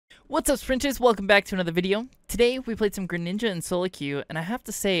What's up, Sprinters? Welcome back to another video. Today, we played some Greninja and Solo Q, and I have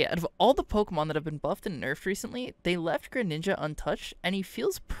to say, out of all the Pokemon that have been buffed and nerfed recently, they left Greninja untouched, and he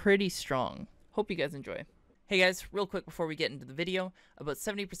feels pretty strong. Hope you guys enjoy. Hey guys, real quick before we get into the video, about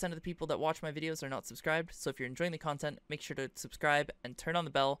 70% of the people that watch my videos are not subscribed, so if you're enjoying the content, make sure to subscribe and turn on the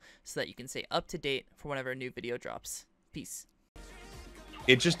bell so that you can stay up to date for whenever a new video drops. Peace.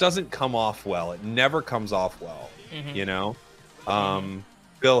 It just doesn't come off well. It never comes off well, you know?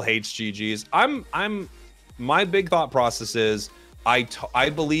 Bill hates GGs. My big thought process is I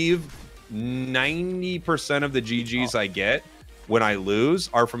believe 90% of the GGs I get when I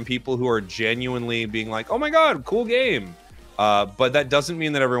lose are from people who are genuinely being like, oh my god, cool game. But that doesn't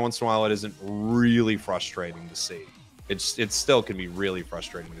mean that every once in a while it isn't really frustrating to see. It still can be really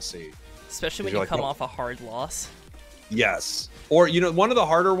frustrating to see. Especially when you come off a hard loss. Yes. Or, you know, one of the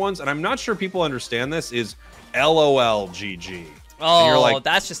harder ones, and I'm not sure people understand this, is LOL GG. Oh, you're like,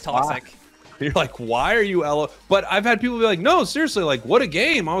 that's just toxic. Why? You're like, why are you LOL? But I've had people be like, no, seriously, like, what a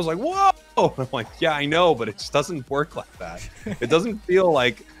game. I was like, whoa. I'm like, yeah, I know, but it just doesn't work like that. It doesn't feel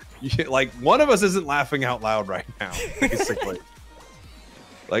like one of us isn't laughing out loud right now, basically.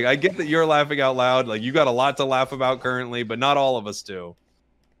 Like, I get that you're laughing out loud. Like, you got a lot to laugh about currently, but not all of us do.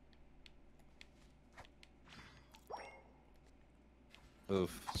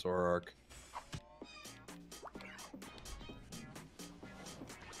 Oof, Zoroark.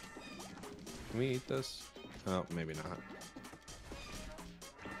 Can we eat this? Oh, maybe not.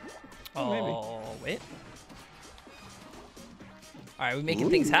 Oh, maybe. Wait. Alright, we're making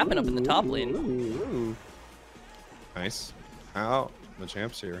things happen up in the top lane. Nice. Ow, the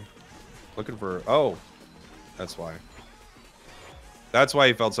champ's here. Looking for... Oh, that's why. That's why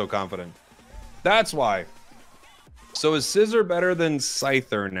he felt so confident. That's why. So is Scissor better than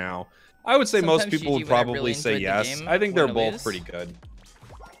Scyther now? I would say most people would probably say yes. I think they're both pretty good.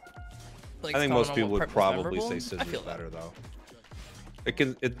 Like, I think most people would probably say Scissor's better, though.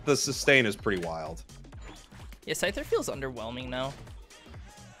 The sustain is pretty wild. Yeah, Scyther feels underwhelming now.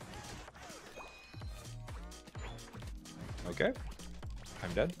 Okay.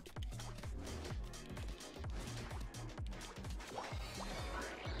 I'm dead.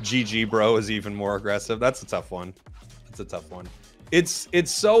 GG, bro, is even more aggressive. That's a tough one. That's a tough one. It's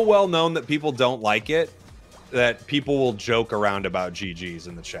so well known that people don't like it that people will joke around about GGs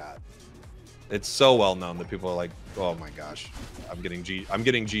in the chat. It's so well known that people are like, oh my gosh, I'm getting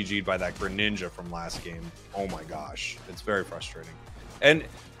GG'd by that Greninja from last game. Oh my gosh, it's very frustrating. And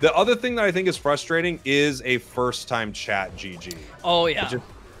the other thing that I think is frustrating is a first time chat GG. Oh yeah.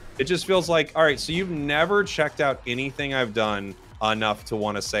 It just feels like, all right, so you've never checked out anything I've done enough to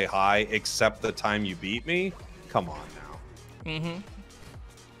want to say hi except the time you beat me? Come on now.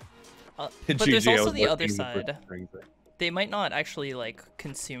 But there's also the other side. They might not actually like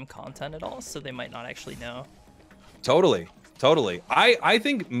consume content at all, so they might not actually know. Totally. I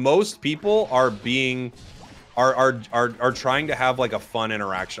think most people are trying to have like a fun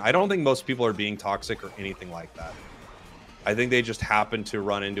interaction. I don't think most people are being toxic or anything like that. I think they just happen to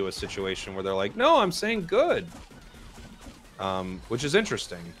run into a situation where they're like, no, I'm saying good. Which is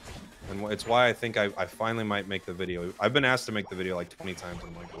interesting. And it's why I think I finally might make the video. I've been asked to make the video like 20 times.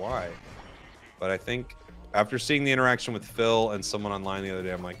 I'm like, why? But I think after seeing the interaction with Phil and someone online the other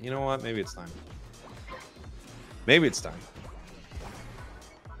day, I'm like, you know what? Maybe it's time. Maybe it's time.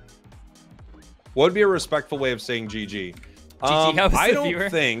 What would be a respectful way of saying GG? I don't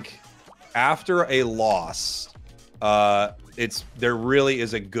think after a loss, there really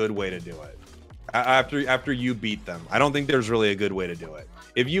is a good way to do it. After you beat them, I don't think there's really a good way to do it.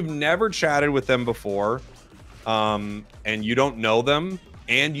 If you've never chatted with them before, and you don't know them,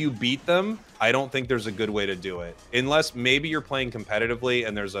 and you beat them, I don't think there's a good way to do it. Unless maybe you're playing competitively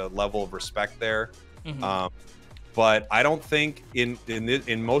and there's a level of respect there. But I don't think in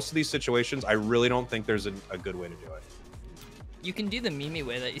most of these situations, I really don't think there's a good way to do it. You can do the Mimi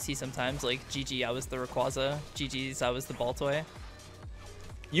way that you see sometimes, like GG, I was the Rayquaza, GG's, I was the Baltoy.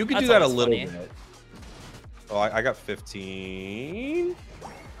 You can do that a little bit. Oh, I got 15.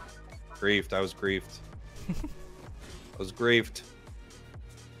 Griefed. I was griefed. I was griefed.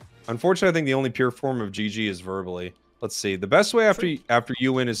 Unfortunately, I think the only pure form of GG is verbally. Let's see. The best way after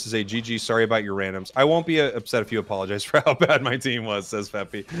you win is to say GG, sorry about your randoms. I won't be upset if you apologize for how bad my team was, says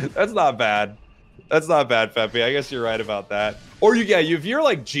Feppy. That's not bad. That's not bad, Feppy. I guess you're right about that. Or if you're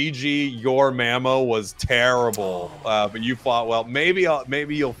like GG, your Mamo was terrible, but you fought well. Maybe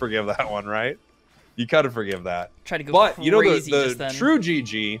you'll forgive that one, right? You kind of forgive that. Try to go but crazy you know the true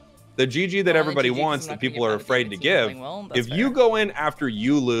GG The GG that everybody wants, that people are afraid to give. If you go in after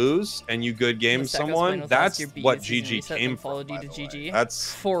you lose and you good game someone, that's what GG came from, by the way.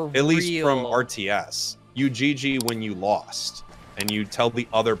 That's at least from RTS. You GG when you lost, and you tell the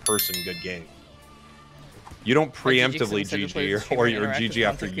other person good game. You don't preemptively GG or your GG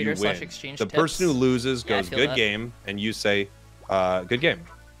after you win. The person who loses goes good game, and you say good game.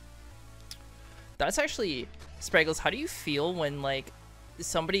 That's actually, Spraggles, how do you feel when like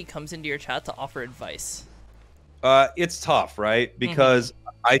somebody comes into your chat to offer advice? It's tough, right? Because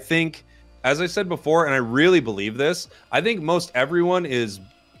I think, as I said before, and I really believe this, I think most everyone is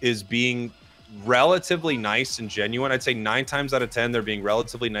being relatively nice and genuine. I'd say 9 times out of 10 they're being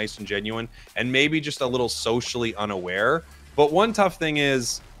relatively nice and genuine, and maybe just a little socially unaware. But one tough thing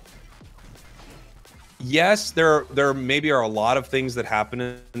is, yes, there maybe are a lot of things that happen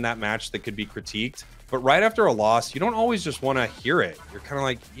in that match that could be critiqued, but right after a loss, you don't always just want to hear it. You're kind of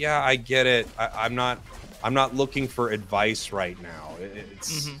like, yeah, I get it. I'm not looking for advice right now.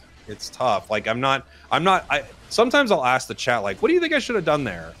 It's tough. Like sometimes I'll ask the chat, like, what do you think I should have done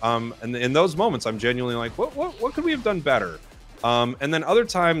there? And in those moments, I'm genuinely like, what could we have done better? And then other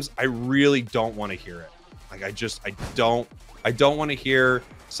times I really don't want to hear it. Like, I don't want to hear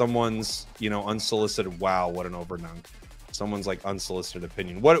someone's, unsolicited, wow, what an overdunk. Someone's like unsolicited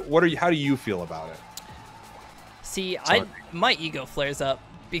opinion. How do you feel about it? See, my ego flares up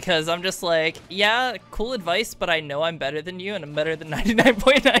because I'm just like, yeah, cool advice, but I know I'm better than you, and I'm better than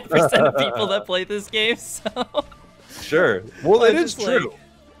 99.9% of people that play this game. So sure, well, it is true. Like,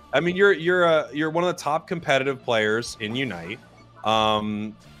 I mean, you're one of the top competitive players in Unite.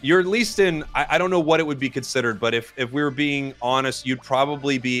 You're at least in, I don't know what it would be considered, but if we were being honest, you'd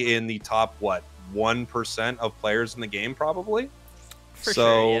probably be in the top 1% of players in the game, probably. For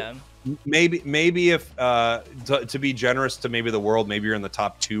sure, yeah. Maybe if to be generous to maybe the world, maybe you're in the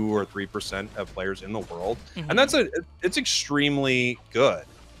top 2 or 3% of players in the world, and it's extremely good.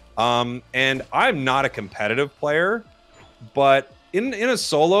 And I'm not a competitive player, but in a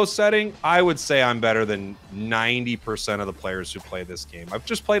solo setting, I would say I'm better than 90% of the players who play this game. I've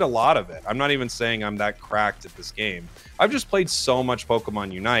just played a lot of it. I'm not even saying I'm that cracked at this game. I've just played so much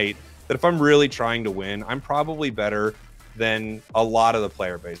Pokemon Unite that if I'm really trying to win, I'm probably better than a lot of the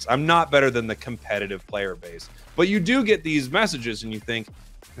player base. I'm not better than the competitive player base. But you do get these messages and you think,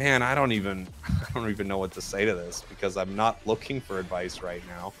 man, I don't even know what to say to this, because I'm not looking for advice right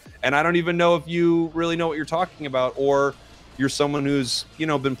now. And I don't even know if you really know what you're talking about, or you're someone who's,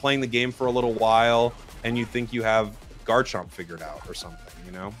 been playing the game for a little while and you think you have Garchomp figured out or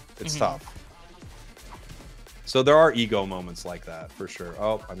something, It's tough. So there are ego moments like that, for sure.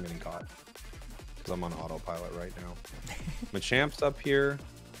 Oh, I'm getting caught because I'm on autopilot right now. Machamp's up here.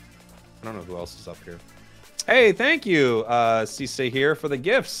 I don't know who else is up here. Hey, thank you, Cisse here, for the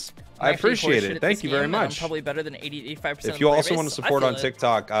gifts. I appreciate it. Thank you very much. I'm probably better than 85%. If you also want to support on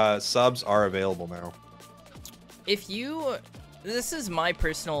TikTok, subs are available now. This is my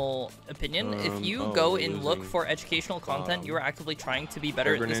personal opinion. If you go and look for educational content, you are actively trying to be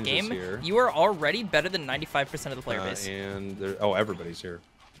better at this game. You are already better than 95% of the player base. And everybody's here.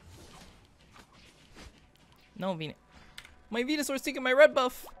 No, my Venusaur's taking my red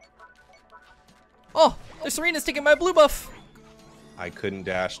buff. Oh, the Serena's taking my blue buff. I couldn't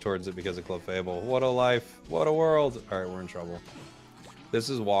dash towards it because of Clefable. What a life. What a world. All right, we're in trouble.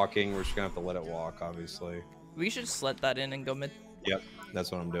 This is walking. We're just going to have to let it walk, obviously. We should just let that in and go mid. Yep,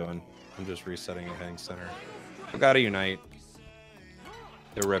 that's what I'm doing. I'm just resetting a hitting center. I gotta Unite.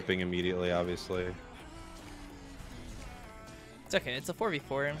 They're ripping immediately, obviously. It's okay. It's a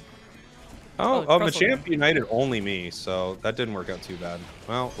 4v4. Oh, Machamp united only me, so that didn't work out too bad.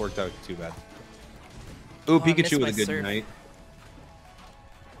 Well, worked out too bad. Ooh, Pikachu with a good Unite.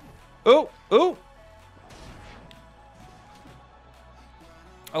 Ooh, ooh.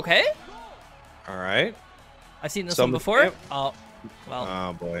 Okay. All right. I've seen this one before. Oh, well.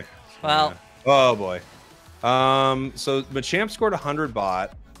 Oh boy. Well. Yeah. Oh boy. So Machamp scored 100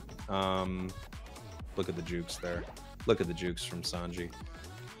 bot. Look at the jukes there. Look at the jukes from Sanji.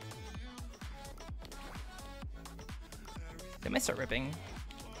 They might start ripping.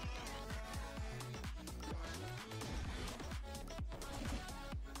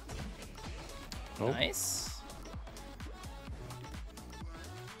 Oh. Nice.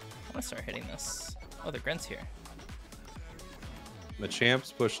 I want to start hitting this. Oh, the Grent's here.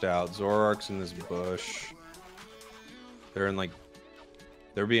 Machamp's pushed out. Zoroark's in this bush. They're in like,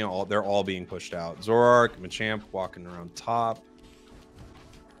 they're all being pushed out. Zoroark, Machamp walking around top.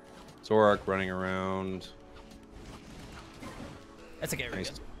 Zoroark running around. That's okay.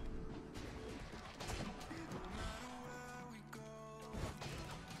 Nice.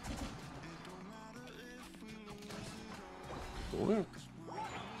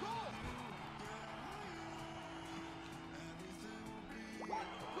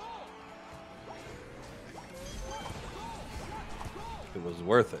 It was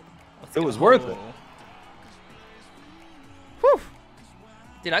worth it. It was worth it. Whew.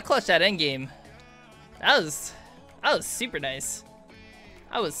 Dude, I clutched that end game. That was super nice.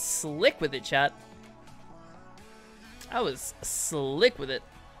 I was slick with it, chat. I was slick with it.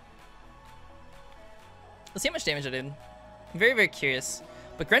 Let's see how much damage I did. I'm very, very curious.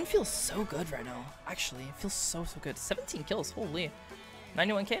 But Gren feels so good right now. Actually, it feels so, so good. 17 kills, holy.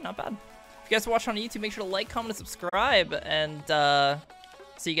 91k, not bad. If you guys are watching on YouTube, make sure to like, comment, and subscribe. And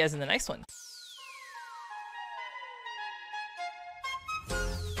see you guys in the next one.